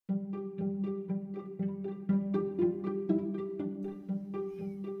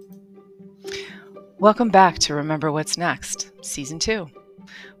Welcome back to Remember What's Next, Season 2,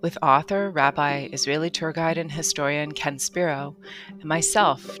 with author, rabbi, Israeli tour guide, and historian Ken Spiro, and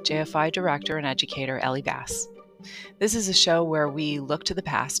myself, JFI director and educator Ellie Bass. This is a show where we look to the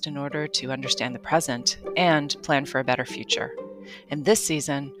past in order to understand the present and plan for a better future. In this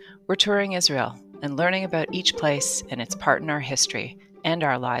season, we're touring Israel and learning about each place and its part in our history and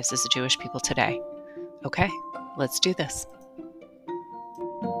our lives as a Jewish people today. Okay, let's do this.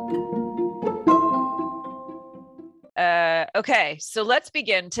 Okay, so let's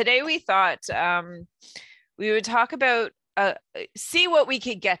begin. Today we thought we would talk about, see what we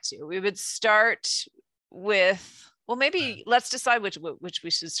could get to. We would start with, well, maybe let's decide which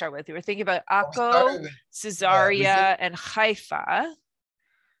we should start with. We were thinking about Akko, Caesarea, and Haifa.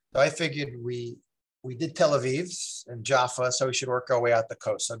 So I figured we did Tel Aviv and Jaffa, so we should work our way out the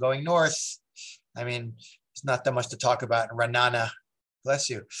coast. So going north, I mean, there's not that much to talk about in Ra'anana.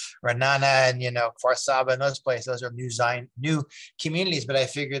 Bless you, Ra'anana and Kfar Saba and those places. Those are new communities. But I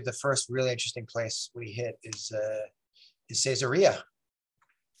figured the first really interesting place we hit is Caesarea.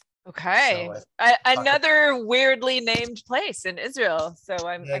 Okay, so another weirdly named place in Israel. So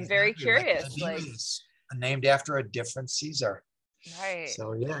I'm very curious. Like named after a different Caesar. Right.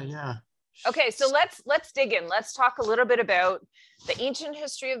 So yeah. Okay, so let's dig in. Let's talk a little bit about the ancient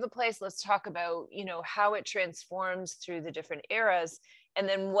history of the place. Let's talk about, how it transforms through the different eras. And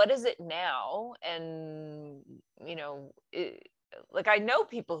then what is it now? And, I know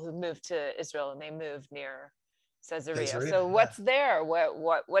people who moved to Israel and they moved near Caesarea. So what's there?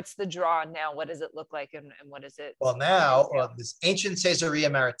 What's the draw now? What does it look like? And what is it? Well, now this ancient Caesarea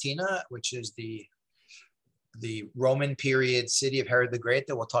Maritima, which is the Roman period city of Herod the Great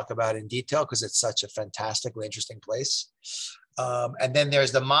that we'll talk about in detail because it's such a fantastically interesting place. And then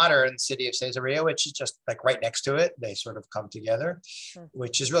there's the modern city of Caesarea, which is just like right next to it. They sort of come together,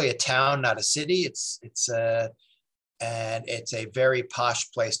 which is really a town, not a city. And it's a very posh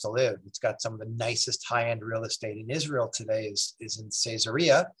place to live. It's got some of the nicest high-end real estate in Israel today is in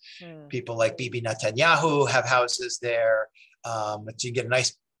Caesarea. People like Bibi Netanyahu have houses there. But you get a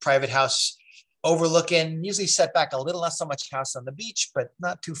nice private house overlooking, usually set back a little, not so much house on the beach, but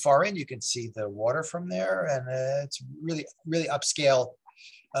not too far in. You can see the water from there. And it's really, really upscale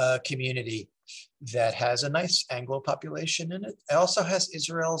community that has a nice Anglo population in it. It also has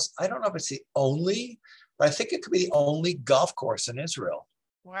Israel's, I don't know if it's the only, but I think it could be the only golf course in Israel.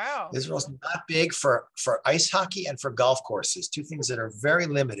 Wow. Israel's not big for ice hockey and for golf courses, two things that are very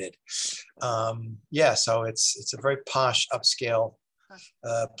limited. So it's a very posh, upscale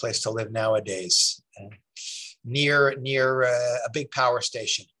place to live nowadays, and near a big power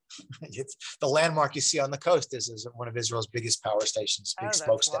station. The landmark you see on the coast is one of Israel's biggest power stations, big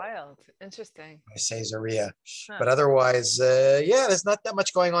smokestack. Wild, interesting. Caesarea, but otherwise, there's not that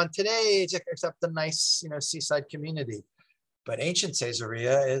much going on today except the nice, seaside community. But ancient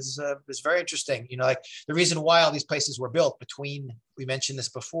Caesarea is very interesting. Like the reason why all these places were built between, we mentioned this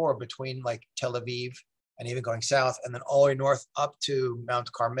before, between like Tel Aviv and even going south, and then all the way north up to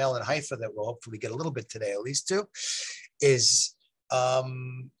Mount Carmel and Haifa, that we'll hopefully get a little bit today, at least to, is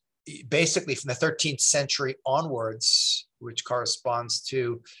basically from the 13th century onwards, which corresponds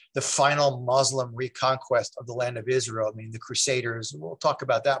to the final Muslim reconquest of the land of Israel. I mean, the Crusaders, we'll talk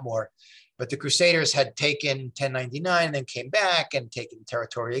about that more, but the Crusaders had taken 1099 and then came back and taken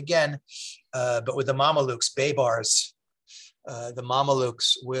territory again. But with the Mamelukes, Baybars, the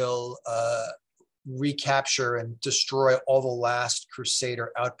Mamelukes will recapture and destroy all the last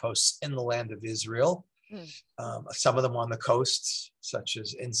Crusader outposts in the land of Israel. Some of them on the coast, such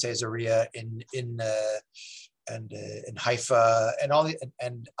as in Caesarea, in Haifa,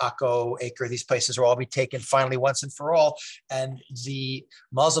 and Akko, Acre. These places will all be taken finally once and for all. And the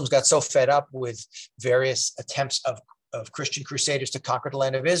Muslims got so fed up with various attempts of Christian crusaders to conquer the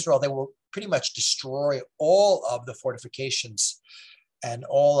land of Israel, they will pretty much destroy all of the fortifications and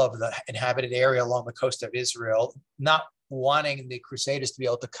all of the inhabited area along the coast of Israel, not wanting the Crusaders to be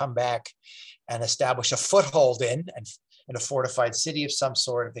able to come back and establish a foothold in a fortified city of some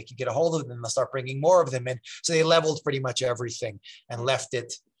sort. If they could get a hold of them, they'll start bringing more of them in. So they leveled pretty much everything and left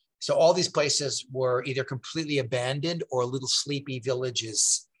it. So all these places were either completely abandoned or little sleepy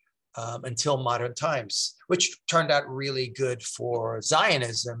villages until modern times, which turned out really good for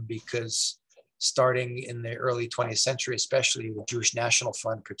Zionism, because starting in the early 20th century, especially the Jewish National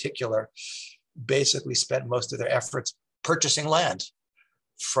Fund in particular, basically spent most of their efforts purchasing land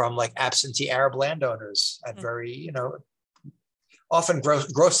from like absentee Arab landowners at very, often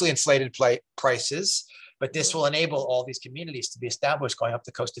grossly inflated prices, But this will enable all these communities to be established going up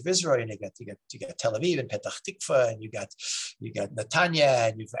the coast of Israel. And you get Tel Aviv and Petach Tikva, and you got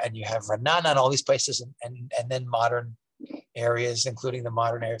Netanya, and you have Ra'anana, and all these places, and then modern areas, including the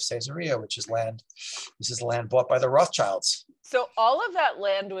modern area of Caesarea, which is land. This is land bought by the Rothschilds. So all of that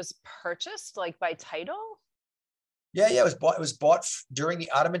land was purchased like by title? Yeah, it was bought. It was bought during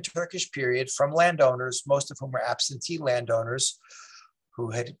the Ottoman Turkish period from landowners, most of whom were absentee landowners who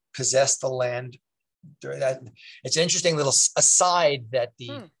had possessed the land during that. It's an interesting little aside that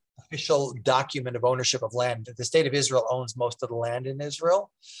the official document of ownership of land, the state of Israel owns most of the land in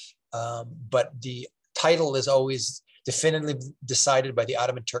Israel, but the title is always definitively decided by the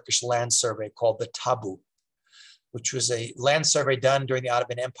Ottoman Turkish land survey called the Tabu, which was a land survey done during the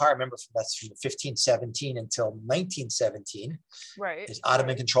Ottoman Empire. Remember, that's from 1517 until 1917. Right. As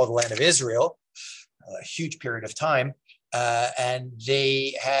Ottoman controlled the land of Israel, a huge period of time. And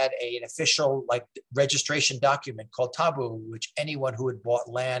they had an official registration document called Tabu, which anyone who had bought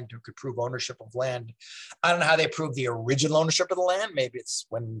land, who could prove ownership of land. I don't know how they proved the original ownership of the land. Maybe it's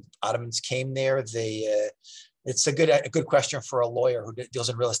when Ottomans came there, it's a good question for a lawyer who deals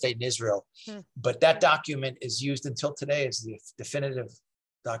in real estate in Israel. But that document is used until today as the definitive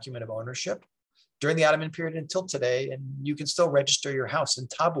document of ownership during the Ottoman period until today. And you can still register your house in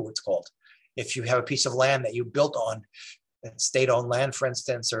Tabu, it's called. If you have a piece of land that you built on, state-owned land, for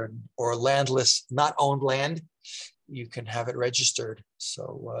instance, or landless, not owned land, you can have it registered.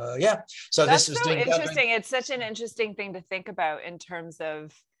 So yeah. So that's this was so interesting. It's such an interesting thing to think about in terms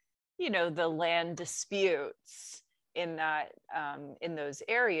of, the land disputes in that in those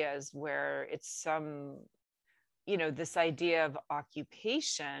areas where it's this idea of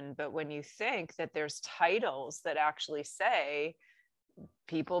occupation. But when you think that there's titles that actually say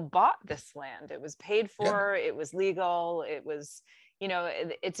people bought this land, it was paid for, it was legal, it was,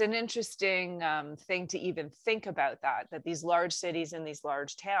 it's an interesting thing to even think about that these large cities and these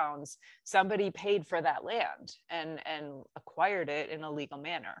large towns, somebody paid for that land and acquired it in a legal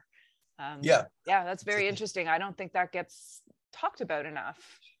manner. That's very interesting. I don't think that gets talked about enough.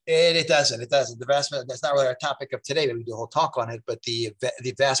 It doesn't. The vast, that's not really our topic of today, but we do a whole talk on it. But the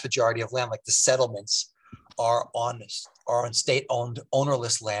vast majority of land, like the settlements, are on state-owned,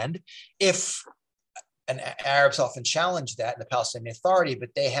 ownerless land. And Arabs often challenge that in the Palestinian Authority, but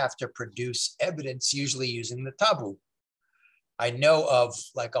they have to produce evidence, usually using the tabu. I know of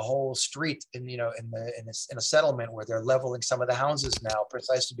a whole street in a settlement where they're leveling some of the houses now,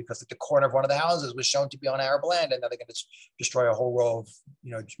 precisely because the corner of one of the houses was shown to be on Arab land, and now they're going to destroy a whole row of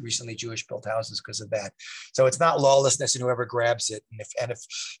recently Jewish built houses because of that. So it's not lawlessness in whoever grabs it, and if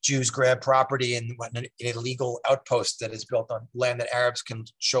Jews grab property in an illegal outpost that is built on land that Arabs can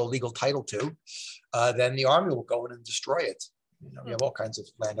show legal title to, then the army will go in and destroy it. We have all kinds of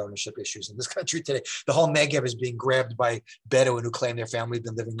land ownership issues in this country today. The whole Negev is being grabbed by Bedouin who claim their family have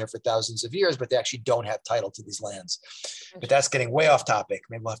been living there for thousands of years, but they actually don't have title to these lands. But that's getting way off topic.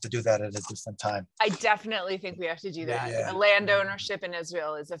 Maybe we'll have to do that at a different time. I definitely think we have to do that. Yeah. The land ownership in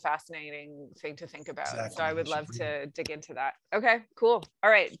Israel is a fascinating thing to think about. Exactly. So I would love to dig into that. Okay, cool. All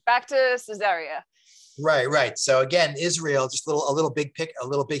right, back to Caesarea. Right. So again, Israel, just a little big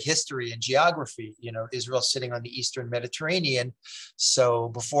history and geography. Israel sitting on the Eastern Mediterranean. So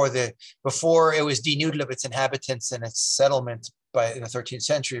before it was denuded of its inhabitants and its settlement in the 13th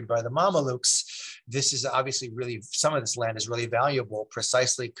century by the Mamelukes, this is obviously some of this land is really valuable,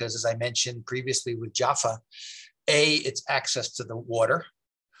 precisely because, as I mentioned previously with Jaffa, it's access to the water.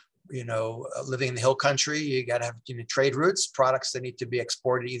 Living in the hill country, you got to have trade routes, products that need to be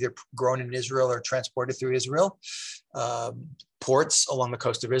exported, either grown in Israel or transported through Israel. Ports along the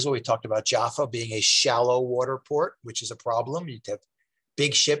coast of Israel. We talked about Jaffa being a shallow water port, which is a problem. You have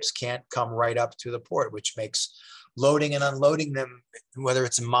big ships can't come right up to the port, which makes loading and unloading them, whether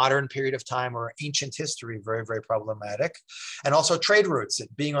it's a modern period of time or ancient history, very, very problematic. And also trade routes,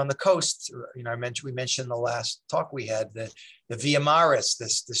 being on the coast. We mentioned in the last talk we had the Via Maris,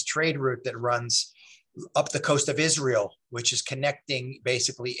 this trade route that runs up the coast of Israel, which is connecting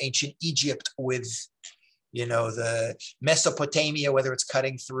basically ancient Egypt with the Mesopotamia, whether it's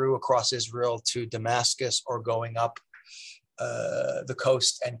cutting through across Israel to Damascus or going up the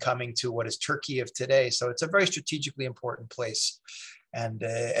coast and coming to what is Turkey of today. So it's a very strategically important place. And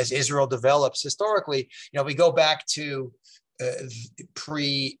as Israel develops historically, we go back to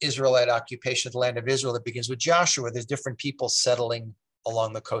pre-Israelite occupation of the land of Israel that begins with Joshua. There's different people settling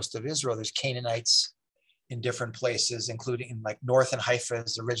along the coast of Israel. There's Canaanites in different places, including north in Haifa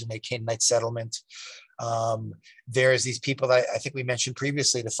is originally a Canaanite settlement. There's these people that I think we mentioned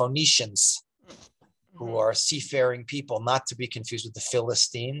previously, the Phoenicians, who are seafaring people, not to be confused with the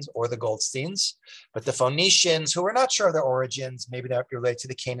Philistines or the Goldsteins, but the Phoenicians, who we're not sure of their origins. Maybe they're related to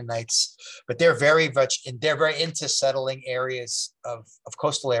the Canaanites, but they're very into settling areas of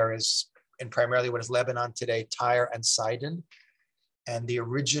coastal areas, in primarily what is Lebanon today, Tyre and Sidon. And the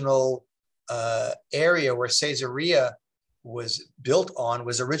original area where Caesarea was built on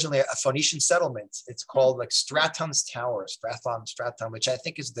was originally a Phoenician settlement. It's called like Straton's Tower, Straton, which I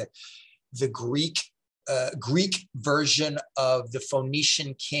think is the Greek version of the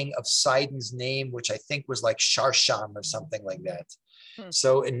Phoenician king of Sidon's name, which I think was like Sharshan or something like that.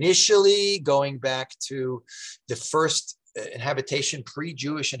 So initially, going back to the first inhabitation,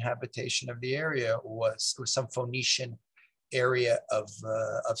 pre-Jewish inhabitation of the area was some Phoenician area of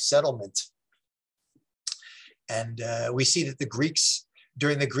settlement. And we see that the Greeks,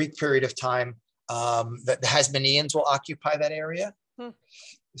 during the Greek period of time, that the Hasmoneans will occupy that area.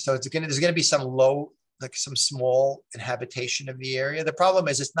 So there's going to be some small inhabitation of the area. The problem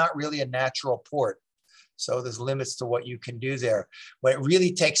is it's not really a natural port. So there's limits to what you can do there. But it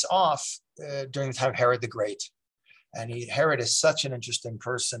really takes off during the time of Herod the Great. And Herod is such an interesting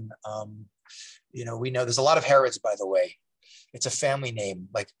person. We know there's a lot of Herods, by the way. It's a family name.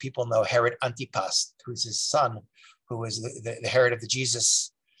 Like people know Herod Antipas, who's his son, who was the Herod of the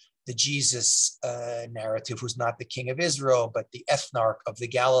Jesus narrative, who's not the king of Israel, but the ethnarch of the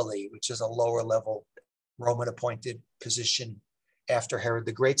Galilee, which is a lower level Roman appointed position after Herod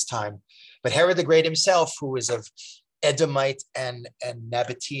the Great's time. But Herod the Great himself, who is of Edomite and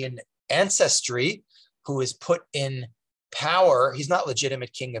Nabatean ancestry, who is put in power, he's not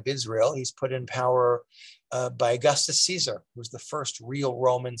legitimate king of Israel. He's put in power by Augustus Caesar, who's the first real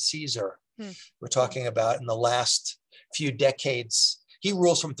Roman Caesar. We're talking about in the last few decades. He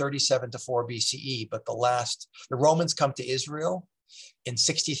rules from 37 to 4 BCE, but the Romans come to Israel in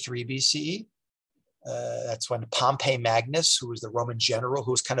 63 BCE. That's when Pompey Magnus, who was the Roman general,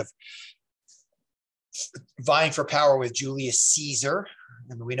 who was kind of vying for power with Julius Caesar.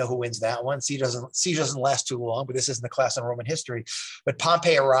 And we know who wins that one. Caesar doesn't last too long, but this isn't the class on Roman history. But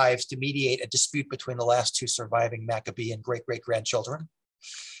Pompey arrives to mediate a dispute between the last two surviving Maccabean great-great-grandchildren.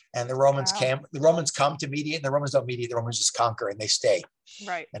 And the Romans come to mediate, and the Romans don't mediate, the Romans just conquer and they stay.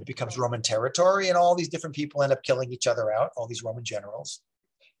 Right. And it becomes Roman territory, and all these different people end up killing each other out, all these Roman generals,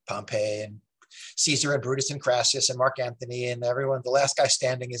 Pompey and Caesar and Brutus and Crassus and Mark Antony and everyone. The last guy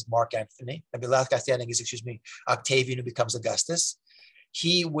standing is Mark Antony. And the last guy standing is, Octavian, who becomes Augustus.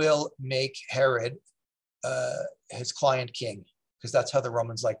 He will make Herod his client king, because that's how the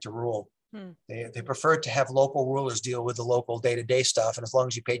Romans like to rule. They prefer to have local rulers deal with the local day-to-day stuff. And as long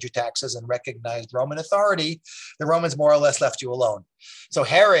as you paid your taxes and recognized Roman authority, the Romans more or less left you alone. So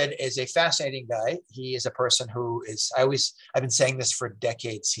Herod is a fascinating guy. He is a person who is, I've been saying this for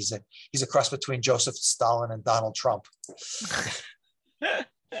decades. He's a cross between Joseph Stalin and Donald Trump.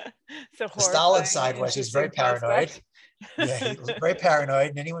 So the Stalin side was he's very paranoid. Yeah, he was very paranoid,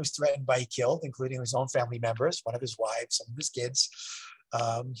 and anyone who's threatened by he killed, including his own family members, one of his wives, some of his kids,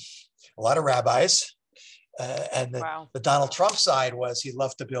 a lot of rabbis. And the Donald Trump side was he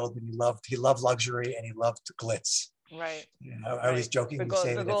loved to build, and he loved luxury, and he loved glitz. Right. I was jokingly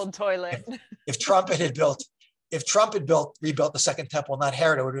saying the gold toilet. If Trump had rebuilt the second temple, not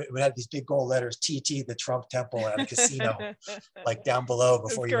Herod, it would have these big gold letters, TT, the Trump Temple, and a casino like down below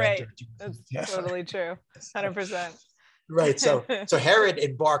before you enter. That's totally true. 100%. Right. So Herod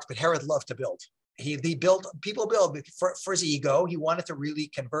embarked, but Herod loved to build. People build for his ego. He wanted to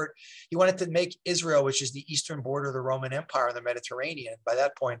really convert. He wanted to make Israel, which is the eastern border of the Roman Empire in the Mediterranean. By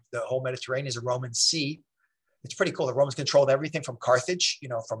that point, the whole Mediterranean is a Roman sea. It's pretty cool. The Romans controlled everything from Carthage,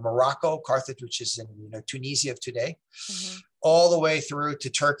 from Morocco, Carthage, which is in Tunisia of today, all the way through to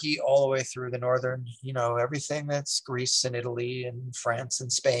Turkey, all the way through the northern, everything that's Greece and Italy and France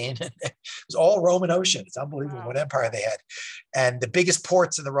and Spain. It was all Roman ocean. It's unbelievable what empire they had. And the biggest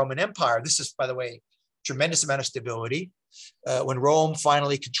ports in the Roman Empire, this is, by the way, tremendous amount of stability. When Rome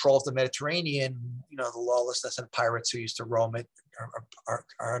finally controls the Mediterranean, the lawlessness and pirates who used to roam it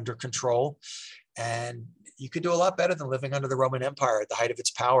are under control. And you could do a lot better than living under the Roman Empire at the height of its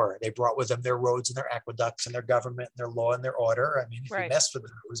power. They brought with them their roads and their aqueducts and their government and their law and their order. I mean, if you messed with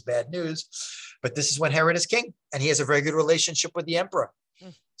them, it was bad news. But this is when Herod is king, and he has a very good relationship with the emperor.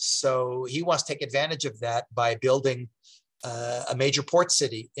 So he wants to take advantage of that by building a major port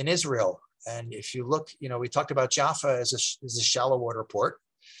city in Israel. And if you look, we talked about Jaffa as a shallow water port.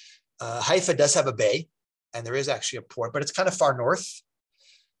 Haifa does have a bay, and there is actually a port, but it's kind of far north,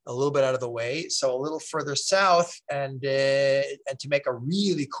 a little bit out of the way. So a little further south, and to make a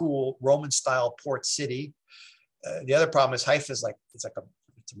really cool Roman style port city. The other problem is Haifa is it's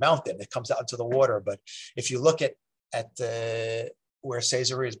it's a mountain that comes out into the water. But if you look at where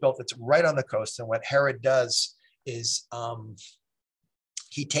Caesarea is built, it's right on the coast. And what Herod does is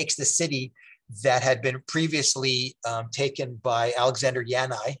he takes the city that had been previously taken by Alexander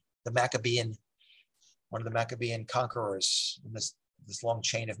Yanai, one of the Maccabean conquerors in this long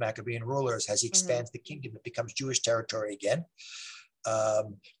chain of Maccabean rulers. As he expands the kingdom, it becomes Jewish territory again.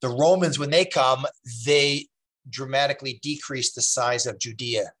 The Romans, when they come, they dramatically decrease the size of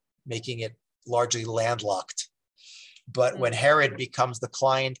Judea, making it largely landlocked. But when Herod becomes the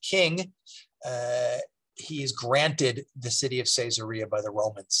client king, he is granted the city of Caesarea by the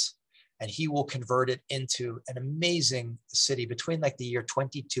Romans, and he will convert it into an amazing city between like the year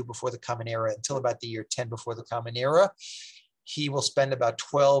 22 before the Common Era until about the year 10 before the Common Era. He will spend about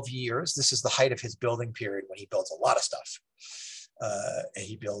 12 years. This is the height of his building period when he builds a lot of stuff.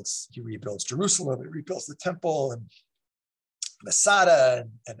 He rebuilds Jerusalem, he rebuilds the temple and Masada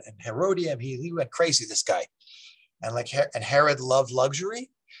and Herodium. He went crazy, this guy. And Herod loved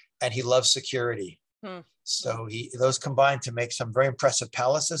luxury and he loved security. So those combined to make some very impressive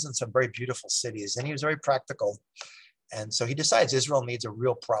palaces and some very beautiful cities. And he was very practical. And so he decides Israel needs a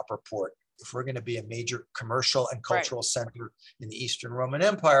real proper port. If we're going to be a major commercial and cultural center in the Eastern Roman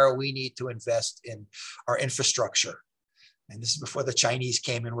Empire, we need to invest in our infrastructure. And this is before the Chinese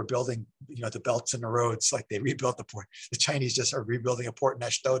came and were building, the belts and the roads, like they rebuilt the port. The Chinese just are rebuilding a port in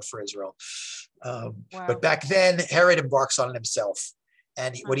Ashdod for Israel. But back then, Herod embarks on it himself.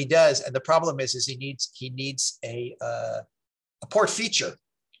 And what he does, and the problem is he needs a port feature.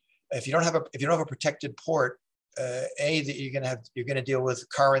 If you don't have a protected port, you're going to deal with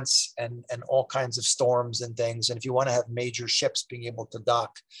currents and all kinds of storms and things. And if you want to have major ships being able to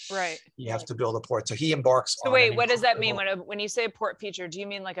dock, you have to build a port. So he embarks on. So wait, what does that mean when you say port feature? Do you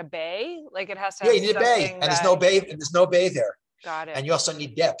mean like a bay? Like it has to have you need a bay, and there's no bay there. Got it. And you also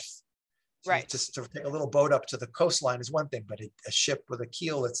need depth. Right. Just to take a little boat up to the coastline is one thing, but a ship with a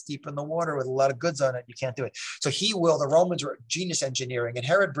keel that's deep in the water with a lot of goods on it, you can't do it. So the Romans were genius engineering, and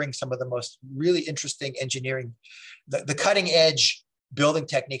Herod brings some of the most really interesting engineering, the cutting edge building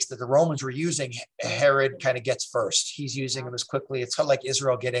techniques that the Romans were using. Herod kind of gets first. He's using them as quickly. It's kind of like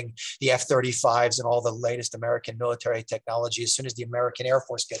Israel getting the F-35s and all the latest American military technology. As soon as the American Air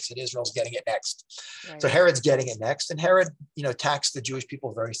Force gets it, Israel's getting it next. Right. So Herod's getting it next. And Herod, taxed the Jewish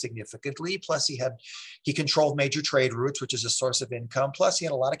people very significantly. Plus he controlled major trade routes, which is a source of income. Plus he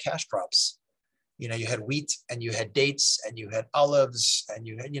had a lot of cash crops. You had wheat and you had dates and you had olives and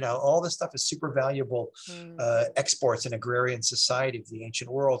you had, all this stuff is super valuable exports in agrarian society of the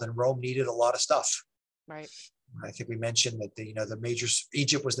ancient world. And Rome needed a lot of stuff. Right. I think we mentioned that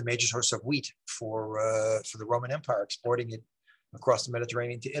Egypt was the major source of wheat for the Roman Empire, exporting it across the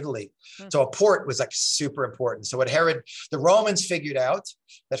Mediterranean to Italy. So a port was like super important. So the Romans figured out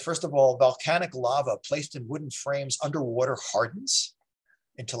that first of all, volcanic lava placed in wooden frames underwater hardens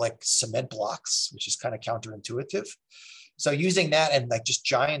into like cement blocks, which is kind of counterintuitive. So using that and like just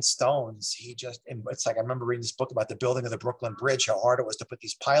giant stones, it's like, I remember reading this book about the building of the Brooklyn Bridge, how hard it was to put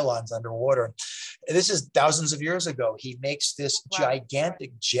these pylons underwater. And this is thousands of years ago. He makes this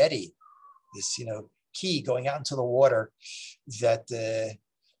gigantic jetty, this, quay going out into the water that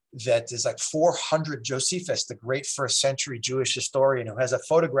is like 400. Josephus, the great first century Jewish historian who has a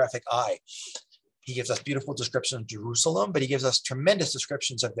photographic eye, he gives us beautiful descriptions of Jerusalem, but he gives us tremendous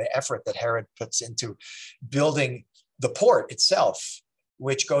descriptions of the effort that Herod puts into building the port itself,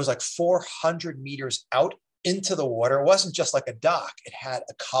 which goes like 400 meters out into the water. It wasn't just like a dock. It had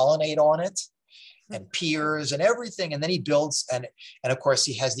a colonnade on it and piers and everything. And then he builds, and of course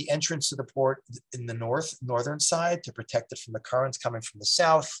he has the entrance to the port in the northern side to protect it from the currents coming from the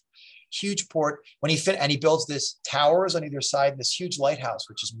south. Huge port. He builds this towers on either side and this huge lighthouse,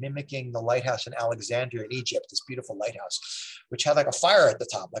 which is mimicking the lighthouse in Alexandria in Egypt, this beautiful lighthouse, which had like a fire at the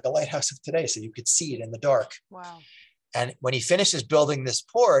top, like a lighthouse of today. So you could see it in the dark. Wow. And when he finishes building this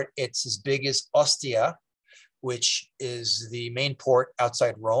port, it's as big as Ostia, which is the main port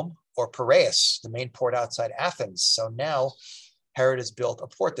outside Rome, or Piraeus, the main port outside Athens. So now Herod has built a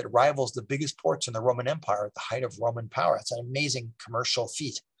port that rivals the biggest ports in the Roman Empire at the height of Roman power. It's an amazing commercial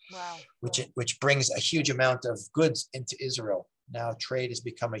feat. Wow. Which brings a huge amount of goods into Israel. Now trade has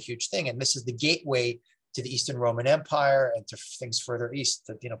become a huge thing. And this is the gateway to the Eastern Roman Empire and to things further east,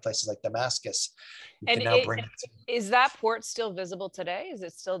 to places like Damascus. Is that port still visible today? Is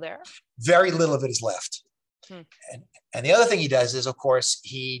it still there? Very little of it is left. And the other thing he does is, of course,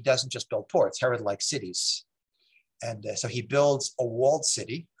 he doesn't just build ports. Herod likes cities. And so he builds a walled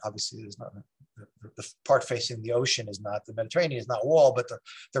city. Obviously, there's not the part facing the ocean is not, the Mediterranean is not walled, but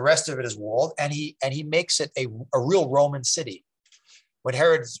the rest of it is walled. And he makes it a real Roman city. When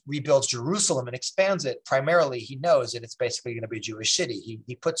Herod rebuilds Jerusalem and expands it, primarily he knows that it's basically going to be a Jewish city.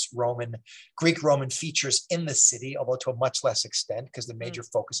 He puts Greek Roman features in the city, although to a much less extent, because the major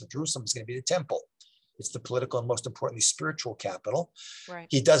focus of Jerusalem is going to be the temple. It's the political and most importantly spiritual capital. Right.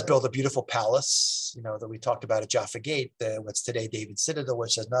 He does build a beautiful palace, that we talked about at Jaffa Gate, what's today David's Citadel,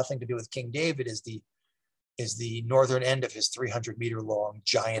 which has nothing to do with King David, is the northern end of his 300-meter long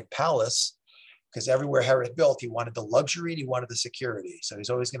giant palace. Because everywhere Herod built, he wanted the luxury and he wanted the security. So he's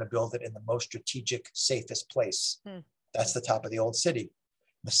always going to build it in the most strategic, safest place. That's the top of the old city.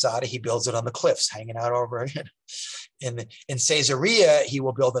 Masada, he builds it on the cliffs, hanging out over in Caesarea. He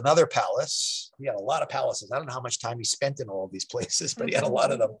will build another palace. He had a lot of palaces. I don't know how much time he spent in all of these places, but he had a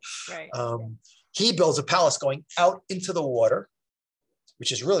lot of them. Right. He builds a palace going out into the water,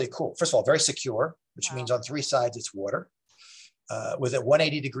 which is really cool. First of all, very secure, which means on three sides it's water. With a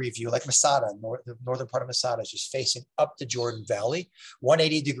 180-degree view, like Masada, the northern part of Masada is just facing up the Jordan Valley.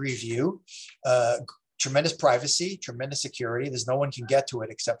 180-degree view, tremendous privacy, tremendous security. There's no one can get to it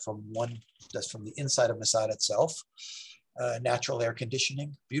except from the inside of Masada itself. Natural air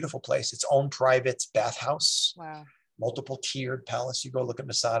conditioning, beautiful place. Its own private bathhouse. Wow. Multiple tiered palace. You go look at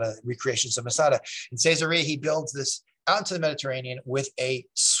Masada, recreations of Masada. In Caesarea, he builds this out into the Mediterranean with a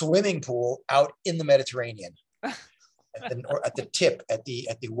swimming pool out in the Mediterranean. At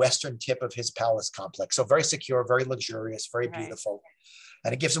the western tip of his palace complex. So very secure, very luxurious, very beautiful.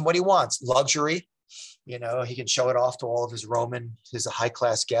 And it gives him what he wants: luxury. He can show it off to all of his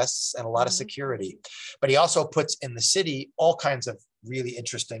high-class guests, and a lot of security. But he also puts in the city all kinds of really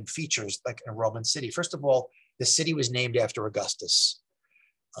interesting features, like a Roman city. First of all, the city was named after Augustus.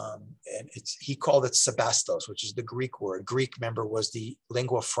 And he called it Sebastos, which is the Greek word. Greek, remember, was the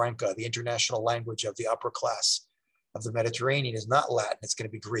lingua franca, the international language of the upper class of the Mediterranean. Is not Latin, it's going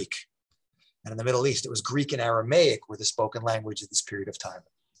to be Greek. And in the Middle East, it was Greek and Aramaic were the spoken language at this period of time.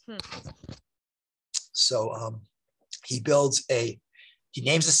 So he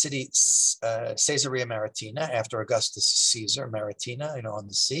names the city Caesarea Maritima after Augustus Caesar, Maritima, on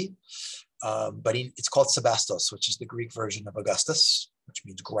the sea. But it's called Sebastos, which is the Greek version of Augustus, which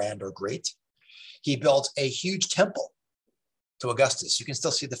means grand or great. He built a huge temple to Augustus. You can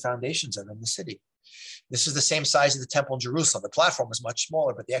still see the foundations of it in the city. This is the same size as the temple in Jerusalem. The platform was much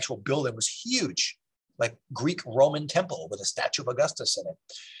smaller, but the actual building was huge, like Greek Roman temple with a statue of Augustus in it.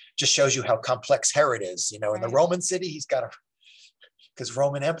 Just shows you how complex Herod is. In the Roman city, he's got because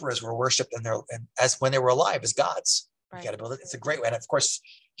Roman emperors were worshipped as when they were alive as gods. You got to build it. It's a great way. And of course,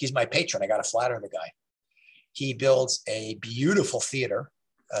 he's my patron. I got to flatter the guy. He builds a beautiful theater,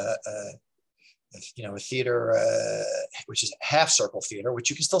 a theater, which is a half-circle theater, which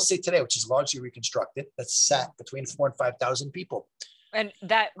you can still see today, which is largely reconstructed. That's sat between 4,000 and 5,000 people. And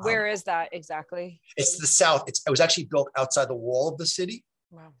where is that exactly? It's the south. It was actually built outside the wall of the city.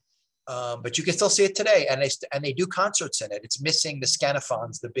 Wow. But you can still see it today, and they do concerts in it. It's missing the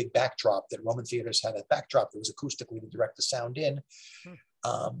scanophons, the big backdrop that Roman theaters had. A backdrop that was acoustically to direct the sound in.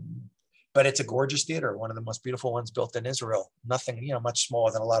 But it's a gorgeous theater, one of the most beautiful ones built in Israel. Nothing, much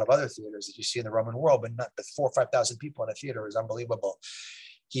smaller than a lot of other theaters that you see in the Roman world, but 4,000 or 5,000 people in a theater is unbelievable.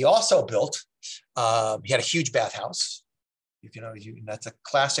 He also built. He had a huge bathhouse. That's a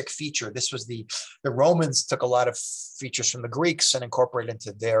classic feature. This was the Romans took a lot of features from the Greeks and incorporated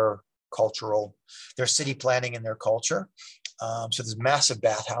into their city planning and their culture. So there's a massive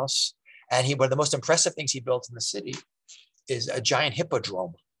bathhouse. And one of the most impressive things he built in the city is a giant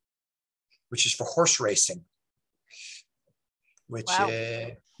hippodrome, which is for horse racing, which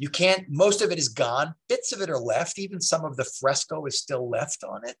you can't, most of it is gone. Bits of it are left. Even some of the fresco is still left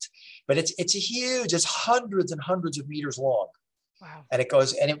on it, but it's hundreds and hundreds of meters long. Wow. And it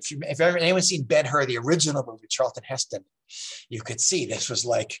goes, and if anyone's seen Ben-Hur, the original movie, Charlton Heston, you could see this was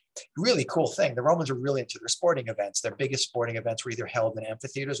like a really cool thing. The Romans were really into their sporting events. Their biggest sporting events were either held in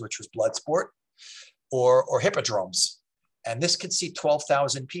amphitheaters, which was blood sport, or hippodromes. And this could seat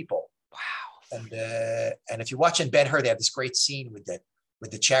 12,000 people. Wow. And if you watch in Ben-Hur, they have this great scene with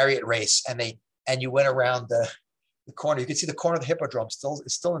the chariot race, and you went around the corner. You can see the corner of the hippodrome is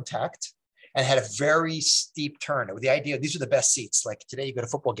still intact, and had a very steep turn. With the idea, these are the best seats. Like today, you go to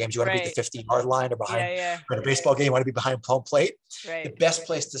football games, you want to be at the 15-yard line or behind. Or at a baseball game, you want to be behind home plate. Right. The best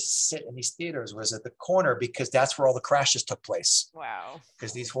place to sit in these theaters was at the corner, because that's where all the crashes took place. Wow.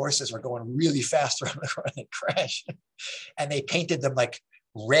 Because these horses were going really fast around the corner and crash, and they painted them like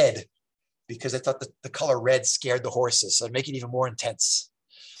red, because they thought the color red scared the horses, so it'd make it even more intense.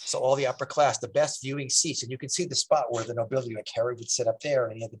 So all the upper class, the best viewing seats, and you can see the spot where the nobility, like Harry, would sit up there,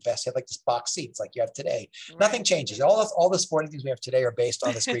 and he had like this box seats like you have today. Right. Nothing changes. All the sporting things we have today are based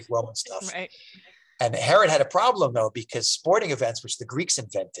on this Greek Roman stuff. Right. And Herod had a problem though, because sporting events, which the Greeks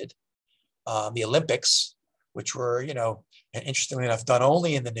invented, the Olympics, which were, interestingly enough, done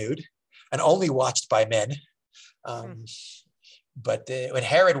only in the nude and only watched by men. But when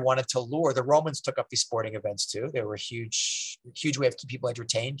Herod wanted to lure, the Romans took up these sporting events too. They were a huge way of keeping people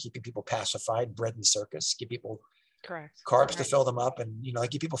entertained, keeping people pacified, bread in the circus, give people carbs to fill them up, and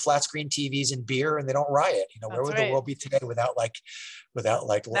give people flat screen TVs and beer, and they don't riot. Where would the world be today without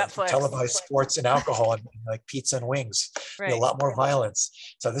televised sports and alcohol and like pizza and wings? A lot more violence.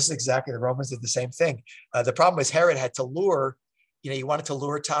 So this is exactly, the Romans did the same thing. The problem is Herod had to lure, you wanted to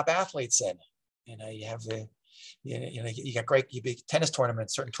lure top athletes in. You have the you got great big tennis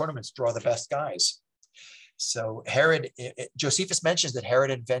tournaments. Certain tournaments draw the best guys. So Herod, Josephus mentions that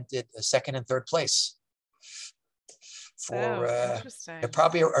Herod invented a second and third place for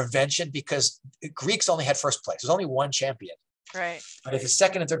probably an invention, because Greeks only had first place. There's only one champion. Right. But if it's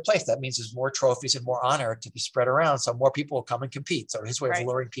second and third place, that means there's more trophies and more honor to be spread around. So more people will come and compete. So his way of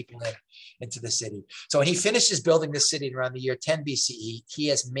luring people into the city. So when he finishes building this city around the year 10 BCE, he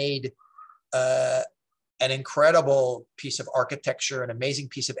has made an incredible piece of architecture, an amazing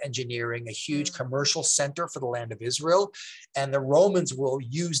piece of engineering, a huge commercial center for the land of Israel. And the Romans will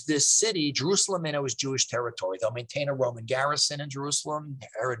use this city, Jerusalem, and it was Jewish territory. They'll maintain a Roman garrison in Jerusalem.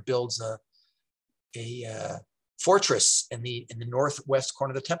 Herod builds a fortress in the northwest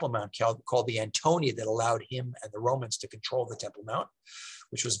corner of the Temple Mount called the Antonia, that allowed him and the Romans to control the Temple Mount,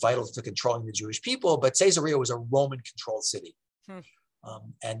 which was vital to controlling the Jewish people. But Caesarea was a Roman-controlled city.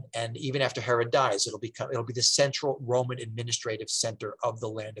 And even after Herod dies, it'll be the central Roman administrative center of the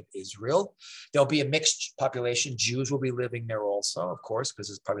land of Israel. There'll be a mixed population. Jews will be living there also, of course, because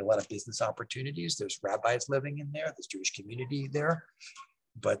there's probably a lot of business opportunities. There's rabbis living in there. There's Jewish community there.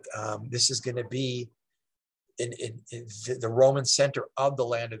 But this is going to be in the Roman center of the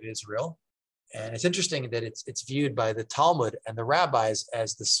land of Israel. And it's interesting that it's viewed by the Talmud and the rabbis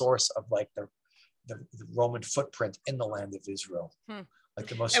as the source of like the Roman footprint in the land of Israel, like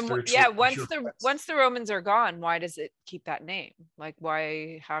the most spiritual. Once the Romans are gone, why does it keep that name? Like,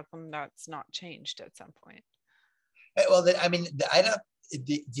 how come that's not changed at some point? Well, the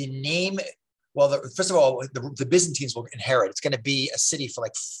name. Well, first of all, the Byzantines will inherit. It's going to be a city for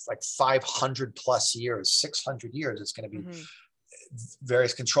like 500 plus years, 600 years. It's going to be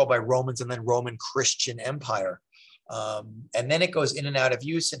various controlled by Romans and then Roman Christian Empire. And then it goes in and out of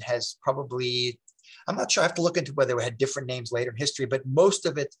use and has probably, I'm not sure, I have to look into whether it had different names later in history, but most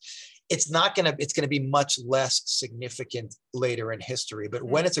of it, it's going to be much less significant later in history. But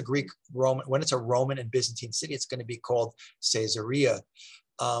when it's when it's a Roman and Byzantine city, it's going to be called Caesarea.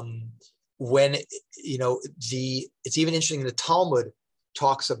 It's even interesting, the Talmud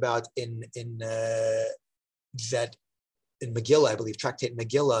talks about in Megillah, I believe, tractate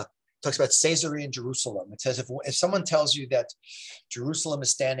Megillah, talks about Caesarea and Jerusalem. It says if someone tells you that Jerusalem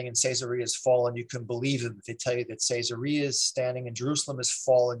is standing and Caesarea is fallen, you can believe them. If they tell you that Caesarea is standing and Jerusalem is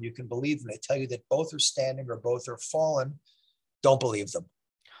fallen, you can believe them. They tell you that both are standing or both are fallen, don't believe them.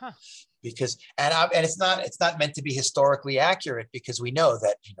 Because and it's not meant to be historically accurate, because we know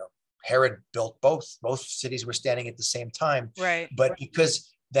that Herod built both cities were standing at the same time. Right. But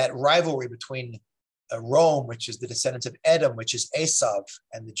because that rivalry between Rome, which is the descendants of Edom, which is Esau,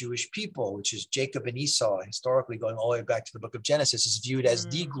 and the Jewish people, which is Jacob and Esau, historically going all the way back to the book of Genesis, is viewed as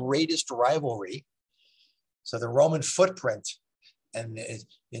the greatest rivalry. So the Roman footprint and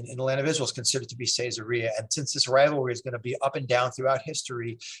in the land of Israel is considered to be Caesarea. And since this rivalry is going to be up and down throughout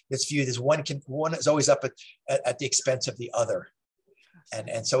history, it's viewed as one is always up at the expense of the other.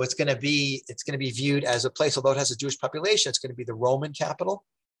 And so it's going to be viewed as a place, although it has a Jewish population, it's going to be the Roman capital.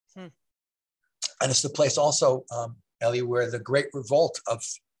 And it's the place also, Ellie, where the great revolt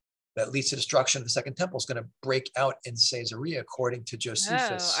that leads to destruction of the Second Temple is going to break out in Caesarea, according to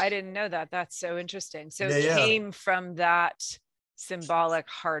Josephus. Oh, I didn't know that. That's so interesting. So it came from that symbolic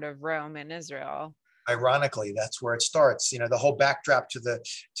heart of Rome and Israel. Ironically, that's where it starts. The whole backdrop to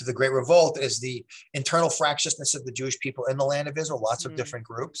the Great Revolt is the internal fractiousness of the Jewish people in the land of Israel. Lots of different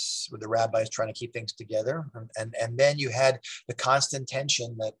groups with the rabbis trying to keep things together, and then you had the constant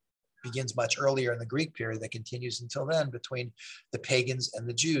tension that begins much earlier in the Greek period that continues until then between the pagans and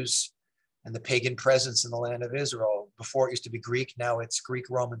the Jews, and the pagan presence in the land of Israel. Before it used to be Greek, now it's Greek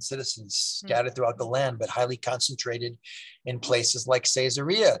Roman citizens scattered throughout the land, but highly concentrated in places like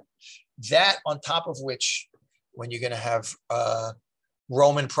Caesarea. That on top of which, when you're going to have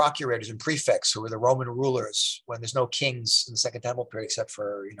Roman procurators and prefects who are the Roman rulers, when there's no kings in the Second Temple period except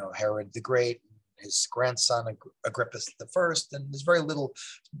for Herod the Great, his grandson Agrippa the First, and there's very little.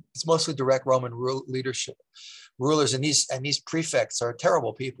 It's mostly direct Roman leadership, rulers, and these prefects are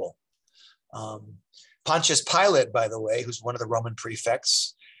terrible people. Pontius Pilate, by the way, who's one of the Roman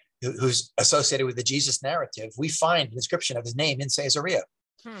prefects, who's associated with the Jesus narrative, we find an inscription of his name in Caesarea.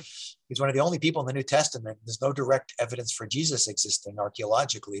 He's one of the only people in the New Testament. There's no direct evidence for Jesus existing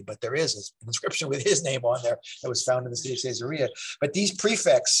archaeologically, but there is an inscription with his name on there that was found in the city of Caesarea. But these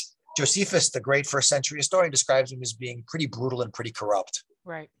prefects, Josephus, the great first century historian, describes them as being pretty brutal and pretty corrupt.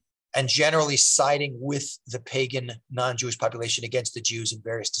 Right. And generally siding with the pagan non-Jewish population against the Jews in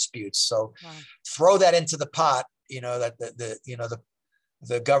various disputes. So throw that into the pot, that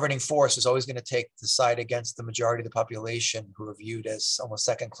the governing force is always going to take the side against the majority of the population who are viewed as almost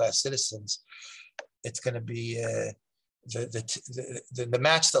second-class citizens. It's going to be the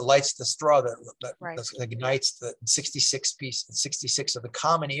match that lights the straw that ignites the 66 of the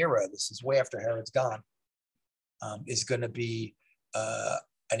Common Era. This is way after Herod's gone. Is going to be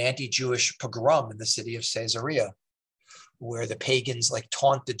an anti-Jewish pogrom in the city of Caesarea, where the pagans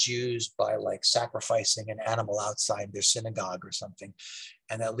taunt the Jews by sacrificing an animal outside their synagogue or something.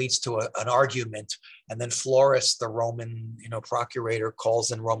 And that leads to an argument. And then Florus, the Roman, procurator,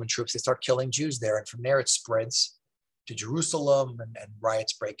 calls in Roman troops. They start killing Jews there. And from there it spreads to Jerusalem, and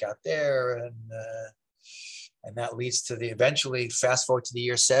riots break out there. And that leads to eventually fast forward to the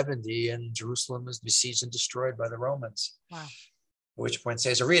year 70, and Jerusalem is besieged and destroyed by the Romans. Wow. At which point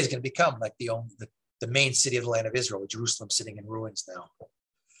Caesarea is going to become the main city of the land of Israel, with Jerusalem sitting in ruins now.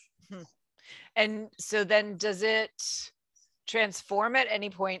 And so then does it transform at any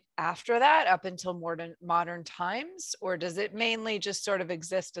point after that, up until modern times? Or does it mainly just sort of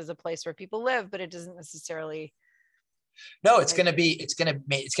exist as a place where people live, but it doesn't necessarily? No, it's going to be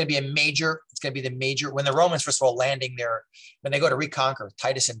the major, when the Romans, first of all, landing there, when they go to reconquer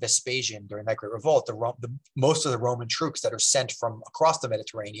Titus and Vespasian during that great revolt, most of the Roman troops that are sent from across the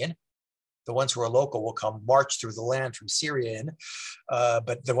Mediterranean, the ones who are local will come march through the land from Syria in,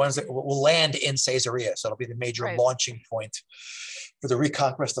 but the ones that will land in Caesarea. So it'll be the major launching point for the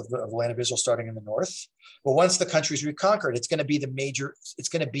reconquest of the land of Israel, starting in the north. Well, once the country's reconquered, it's going to be the major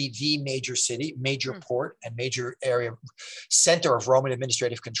city, major port, and major area, center of Roman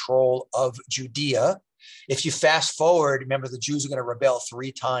administrative control of Judea. If you fast forward, remember the Jews are going to rebel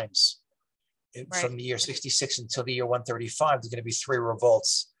 3 times from the year 66 until the year 135. There's going to be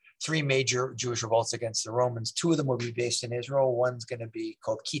 3 major Jewish revolts against the Romans. 2 of them will be based in Israel. One's going to be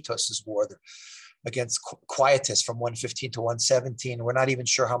called Kitos's War against Quietus from 115 to 117. We're not even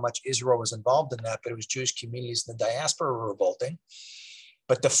sure how much Israel was involved in that, but it was Jewish communities in the diaspora revolting.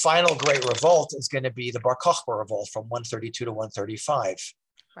 But the final great revolt is going to be the Bar Kokhba revolt from 132 to 135,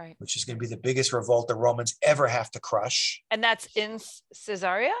 which is going to be the biggest revolt the Romans ever have to crush. And that's in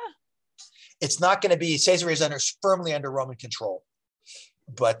Caesarea? It's not going to be, Caesarea is firmly under Roman control.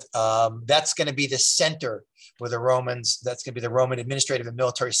 But that's going to be the center where that's going to be the Roman administrative and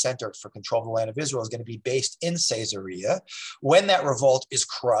military center for control of the land of Israel, is going to be based in Caesarea. When that revolt is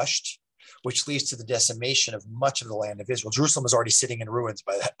crushed, which leads to the decimation of much of the land of Israel. Jerusalem is already sitting in ruins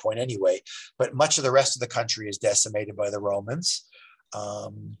by that point anyway, but much of the rest of the country is decimated by the Romans.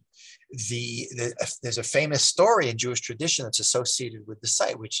 There's a famous story in Jewish tradition that's associated with the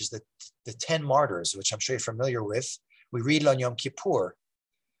site, which is the 10 martyrs, which I'm sure you're familiar with. We read it on Yom Kippur.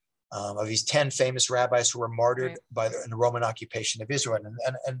 Of these 10 famous rabbis who were martyred in the Roman occupation of Israel.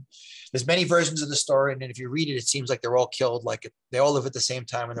 And there's many versions of the story. And if you read it, it seems like they're all killed, they all live at the same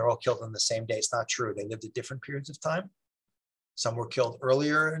time and they're all killed on the same day. It's not true. They lived at different periods of time. Some were killed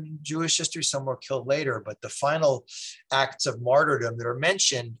earlier in Jewish history, some were killed later. But the final acts of martyrdom that are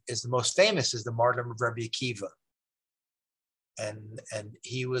mentioned the most famous is the martyrdom of Rabbi Akiva. And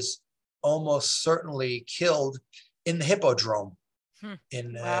he was almost certainly killed in the Hippodrome.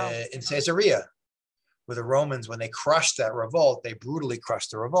 In Caesarea, where the Romans, when they crushed that revolt, they brutally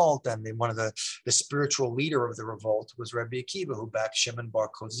crushed the revolt. And then one of the spiritual leader of the revolt was Rabbi Akiva, who backed Shimon bar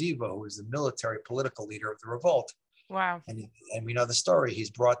Koziva, who was the military political leader of the revolt. Wow. And we know the story.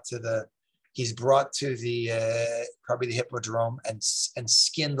 He's brought to the probably the Hippodrome and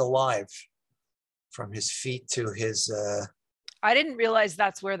skinned alive from his feet to his. I didn't realize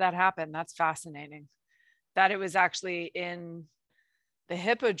that's where that happened. That's fascinating. That it was actually in the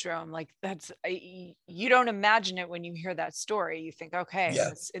Hippodrome. You don't imagine it when you hear that story. You think, okay,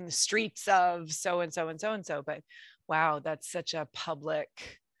 it's in the streets of so-and-so and so-and-so, but wow, that's such a public,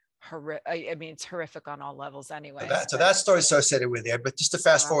 it's horrific on all levels anyway. So that story is associated with there, but just to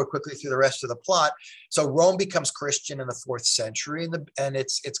fast forward quickly through the rest of the plot. So Rome becomes Christian in the 4th century, and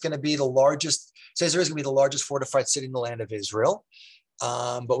it's going to be the largest, Caesarea is going to be the largest fortified city in the land of Israel.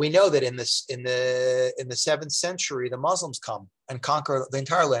 But we know that in the 7th century, the Muslims come and conquer the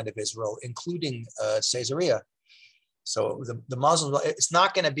entire land of Israel, including Caesarea. So the Muslims, it's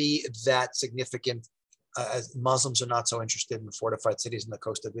not going to be that significant. As Muslims are not so interested in fortified cities in the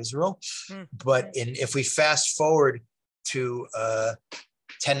coast of Israel. But if we fast forward to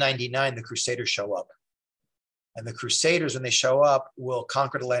 1099, the Crusaders show up. And the Crusaders, when they show up, will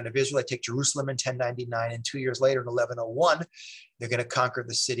conquer the land of Israel. They take Jerusalem in 1099, and 2 years later, in 1101, they're going to conquer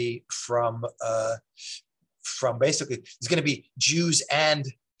the city from basically, it's going to be Jews and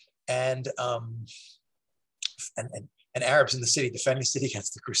Arabs in the city, defending the city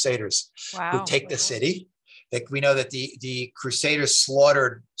against the Crusaders, who take the city. We know that the Crusaders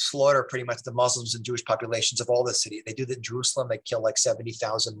slaughter pretty much the Muslims and Jewish populations of all the city. They do that in Jerusalem. They kill like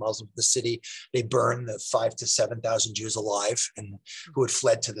 70,000 Muslims in the city. They burn the 5,000 to 7,000 Jews alive and who had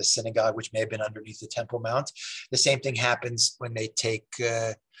fled to the synagogue, which may have been underneath the Temple Mount. The same thing happens when they take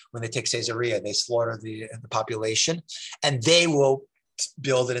Caesarea. They slaughter the population, and they will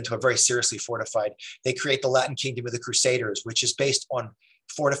build it into a very seriously fortified. They create the Latin Kingdom of the Crusaders, which is based on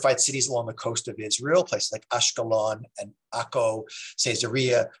fortified cities along the coast of Israel, places like Ashkelon and Akko,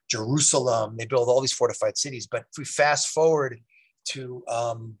 Caesarea, Jerusalem. They build all these fortified cities. But if we fast forward to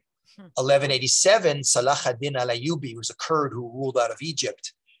 1187, Salah ad-Din al-Ayyubi was a Kurd who ruled out of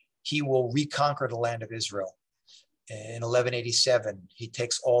Egypt. He will reconquer the land of Israel. In 1187, he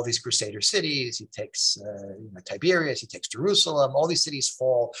takes all these Crusader cities. He takes Tiberias. He takes Jerusalem. All these cities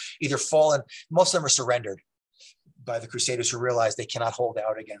fall, and most of them are surrendered by the Crusaders, who realize they cannot hold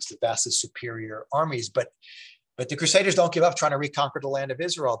out against the vastly superior armies. But the Crusaders don't give up trying to reconquer the land of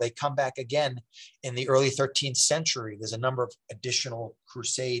Israel. They come back again in the early 13th century. There's a number of additional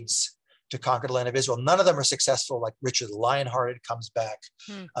crusades to conquer the land of Israel. None of them are successful, like Richard the Lionhearted comes back.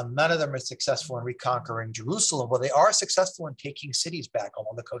 None of them are successful in reconquering Jerusalem. Well, they are successful in taking cities back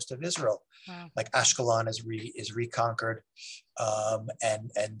along the coast of Israel. Like Ashkelon is reconquered,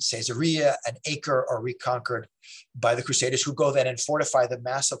 and Caesarea and Acre are reconquered by the Crusaders, who go then and fortify them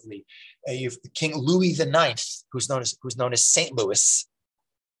massively. You've King Louis IX, who's known as Saint Louis.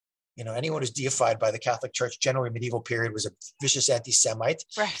 Anyone who's deified by the Catholic Church, generally medieval period, was a vicious anti-Semite.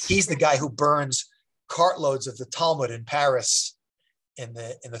 Right. He's the guy who burns cartloads of the Talmud in Paris in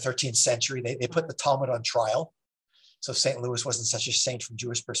the 13th century. They put the Talmud on trial. So St. Louis wasn't such a saint from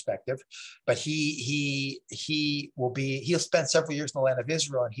Jewish perspective, but he'll spend several years in the land of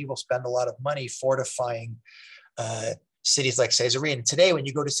Israel, and he will spend a lot of money fortifying cities like Caesarea. And today, when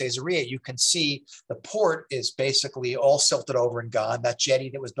you go to Caesarea, you can see the port is basically all silted over and gone. That jetty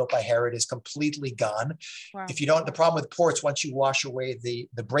that was built by Herod is completely gone. Wow. The problem with ports, once you wash away the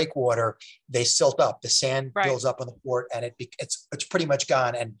breakwater, they silt up. The sand builds up on the port, and it's pretty much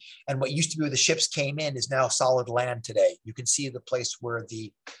gone. And what used to be where the ships came in is now solid land today. You can see the place where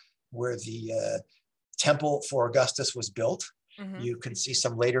the temple for Augustus was built. You can see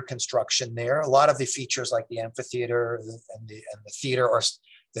some later construction there. A lot of the features, like the amphitheater and the theater,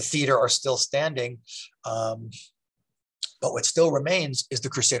 are still standing. But what still remains is the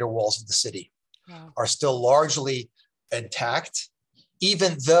Crusader walls of the city are still largely intact,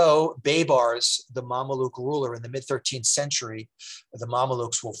 even though Baybars, the Mamluk ruler in the mid-13th century, the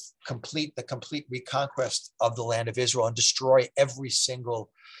Mamluks will complete the complete reconquest of the land of Israel and destroy every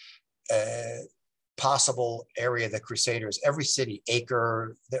single possible area of the Crusaders. Every city,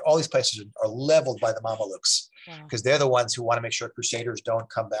 Acre, all these places are leveled by the Mamelukes, because they're the ones who want to make sure Crusaders don't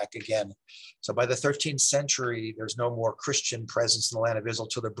come back again. So by the 13th century, there's no more Christian presence in the land of Israel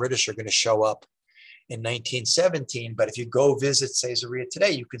till the British are going to show up in 1917. But if you go visit Caesarea today,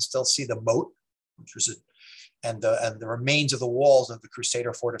 you can still see the moat, which was and the remains of the walls of the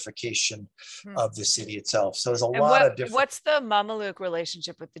Crusader fortification of the city itself. So there's a lot of different. What's the Mameluke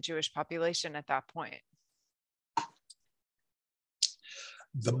relationship with the Jewish population at that point?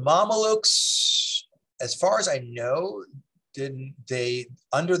 The Mamelukes, as far as I know,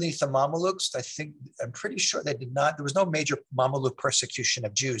 underneath the Mamelukes, I'm pretty sure they did not. There was no major Mameluke persecution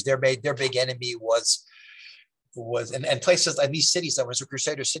of Jews. Their big enemy was and places like these cities that was a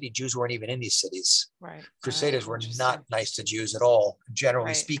Crusader city, Jews weren't even in these cities. Right. Crusaders were not nice to Jews at all,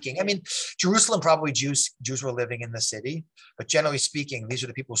 generally speaking. I mean, Jerusalem, probably Jews were living in the city, but generally speaking, these are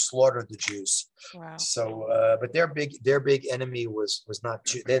the people who slaughtered the Jews. Wow. So, but their big enemy was not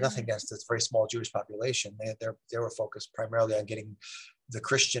Jew. They had nothing against this very small Jewish population. They were focused primarily on getting the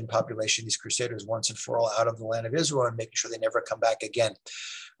Christian population, these Crusaders, once and for all out of the land of Israel and making sure they never come back again.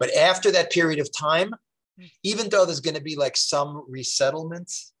 But after that period of time, even though there's going to be like some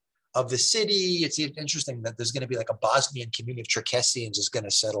resettlement of the city, it's interesting that there's going to be like a Bosnian community of Cherkessians is going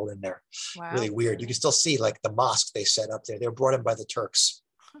to settle in there. Wow. Really weird. You can still see like the mosque they set up there. They were brought in by the Turks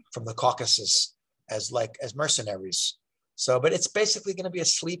from the Caucasus as mercenaries. So, but it's basically going to be a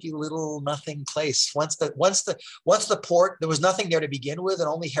sleepy little nothing place. Once the port, there was nothing there to begin with, and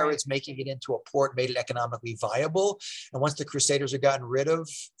only Herod's making it into a port made it economically viable. And once the Crusaders are gotten rid of,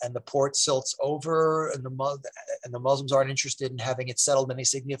 and the port silts over, and the Muslims aren't interested in having it settled in a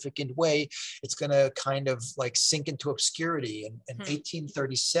significant way, it's going to kind of like sink into obscurity. And in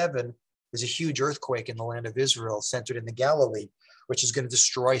 1837, there's a huge earthquake in the land of Israel, centered in the Galilee, which is going to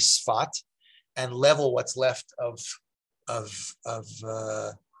destroy Sfat and level what's left of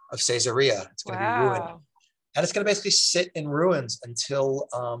Caesarea. It's going to be ruined, and it's going to basically sit in ruins until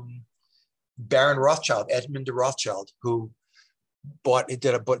Baron Rothschild, Edmund de Rothschild, who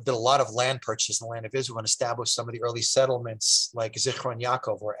did a lot of land purchase in the land of Israel and established some of the early settlements like Zichron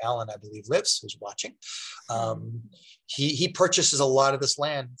Yaakov, where Alan, I believe, lives, who's watching. He purchases a lot of this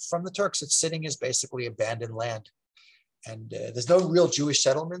land from the Turks. It's sitting as basically abandoned land. And there's no real Jewish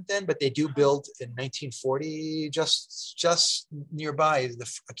settlement then, but they do build in 1940, just nearby, the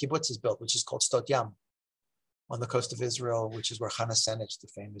kibbutz is built, which is called Sdot Yam, on the coast of Israel, which is where Hannah Senich, the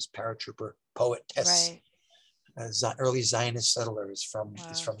famous paratrooper poetess, early Zionist settler, is from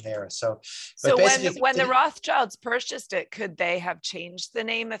there. So when the Rothschilds purchased it, could they have changed the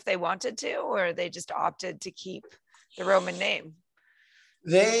name if they wanted to, or they just opted to keep the Roman name?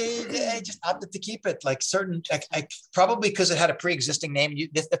 They just opted to keep it, like certain, probably because it had a pre-existing name.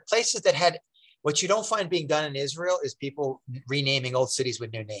 The places that had, what you don't find being done in Israel is people renaming old cities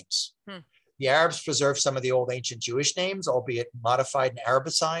with new names. The Arabs preserve some of the old ancient Jewish names, albeit modified and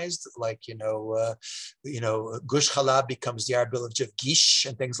Arabicized, like, Gush Chalab becomes the Arab village of Gish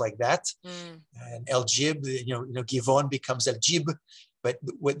and things like that. And El Jib, Givon becomes El Jib. But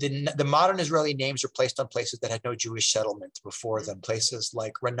the modern Israeli names are placed on places that had no Jewish settlement before them. Places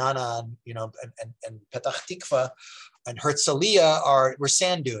like Ra'anana, and Petach Tikva and Herzliya were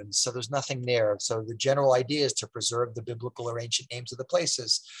sand dunes, so there's nothing there. So the general idea is to preserve the biblical or ancient names of the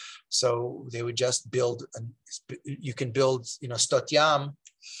places. So they would just build. You can build, Sdot Yam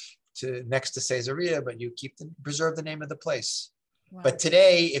next to Caesarea, but you preserve the name of the place. Wow. But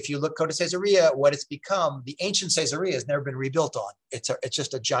today, if you go to Caesarea, what it's become, the ancient Caesarea has never been rebuilt on. It's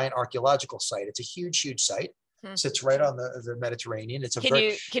just a giant archaeological site. It's a huge, huge site. Sits right on the Mediterranean.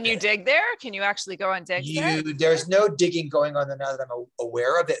 Can you dig there? Can you actually go and dig there? There's no digging going on there now that I'm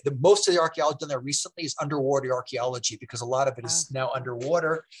aware of. Most of the archaeology done there recently is underwater archaeology, because a lot of it is now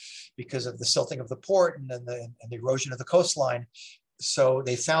underwater because of the silting of the port and the erosion of the coastline. So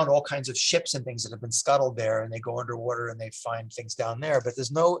they found all kinds of ships and things that have been scuttled there, and they go underwater and they find things down there. But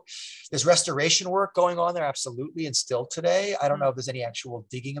there's restoration work going on there, absolutely, and still today. I don't know if there's any actual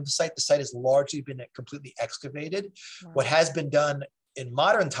digging of the site. The site has largely been completely excavated. What has been done in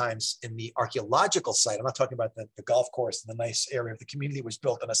modern times in the archaeological site, I'm not talking about the golf course and the nice area of the community, was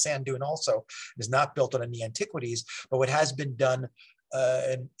built on a sand dune also, is not built on any antiquities. But what has been done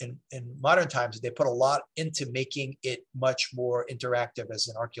in modern times, they put a lot into making it much more interactive as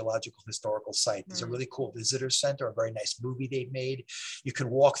an archaeological historical site. There's a really cool visitor center, a very nice movie they've made. You can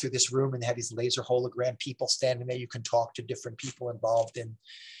walk through this room and they have these laser hologram people standing there. You can talk to different people involved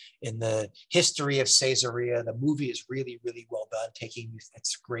in the history of Caesarea. The movie is really, really well done,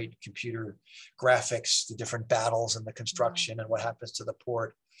 it's great computer graphics, the different battles and the construction and what happens to the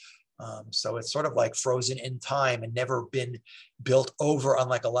port. So it's sort of like frozen in time and never been built over,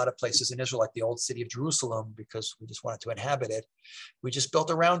 unlike a lot of places in Israel, like the old city of Jerusalem, because we just wanted to inhabit it. We just built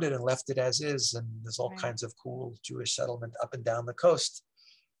around it and left it as is. And there's all kinds of cool Jewish settlement up and down the coast.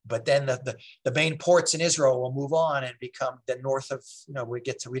 But then the main ports in Israel will move on and become the north of, we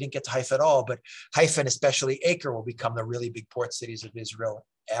didn't get to Haifa at all, but Haifa and especially Acre will become the really big port cities of Israel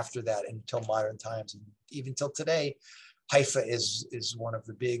after that until modern times. And even till today, Haifa is one of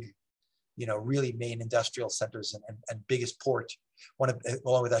the big, really main industrial centers and biggest port,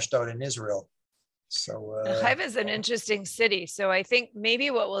 along with Ashdod in Israel. So Haifa is an interesting city. So I think maybe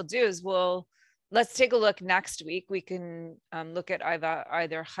what we'll do is let's take a look next week. We can look at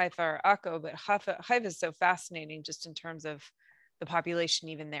either Haifa or Akko, but Haifa is so fascinating just in terms of the population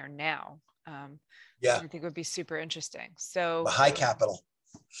even there now. I think would be super interesting. So the high capital.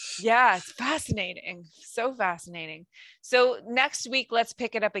 Yeah, it's fascinating. So fascinating. So next week, let's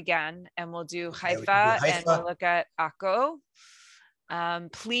pick it up again and we'll do Haifa and we'll look at Akko.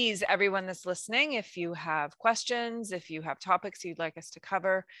 Please, everyone that's listening, if you have questions, if you have topics you'd like us to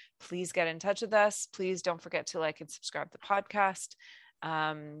cover, please get in touch with us. Please don't forget to like and subscribe to the podcast.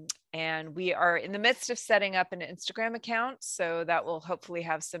 And we are in the midst of setting up an Instagram account, so that will hopefully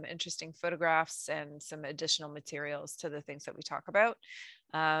have some interesting photographs and some additional materials to the things that we talk about.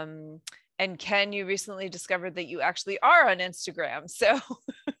 And Ken, you recently discovered that you actually are on Instagram. So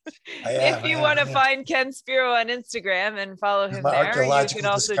If you want to find Ken Spiro on Instagram and follow him there, you can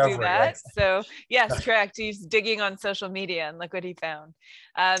also do that. So yes, correct. He's digging on social media and look what he found.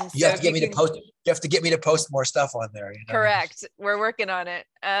 You have to get me to post. You have to get me to post more stuff on there. Correct. We're working on it.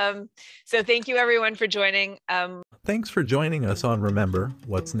 So thank you everyone for joining. Thanks for joining us on Remember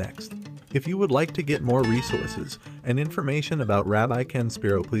What's Next. If you would like to get more resources and information about Rabbi Ken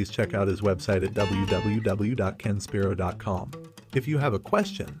Spiro, please check out his website at www.kenspiro.com. If you have a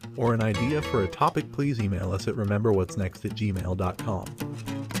question or an idea for a topic, please email us at rememberwhat'snext@gmail.com.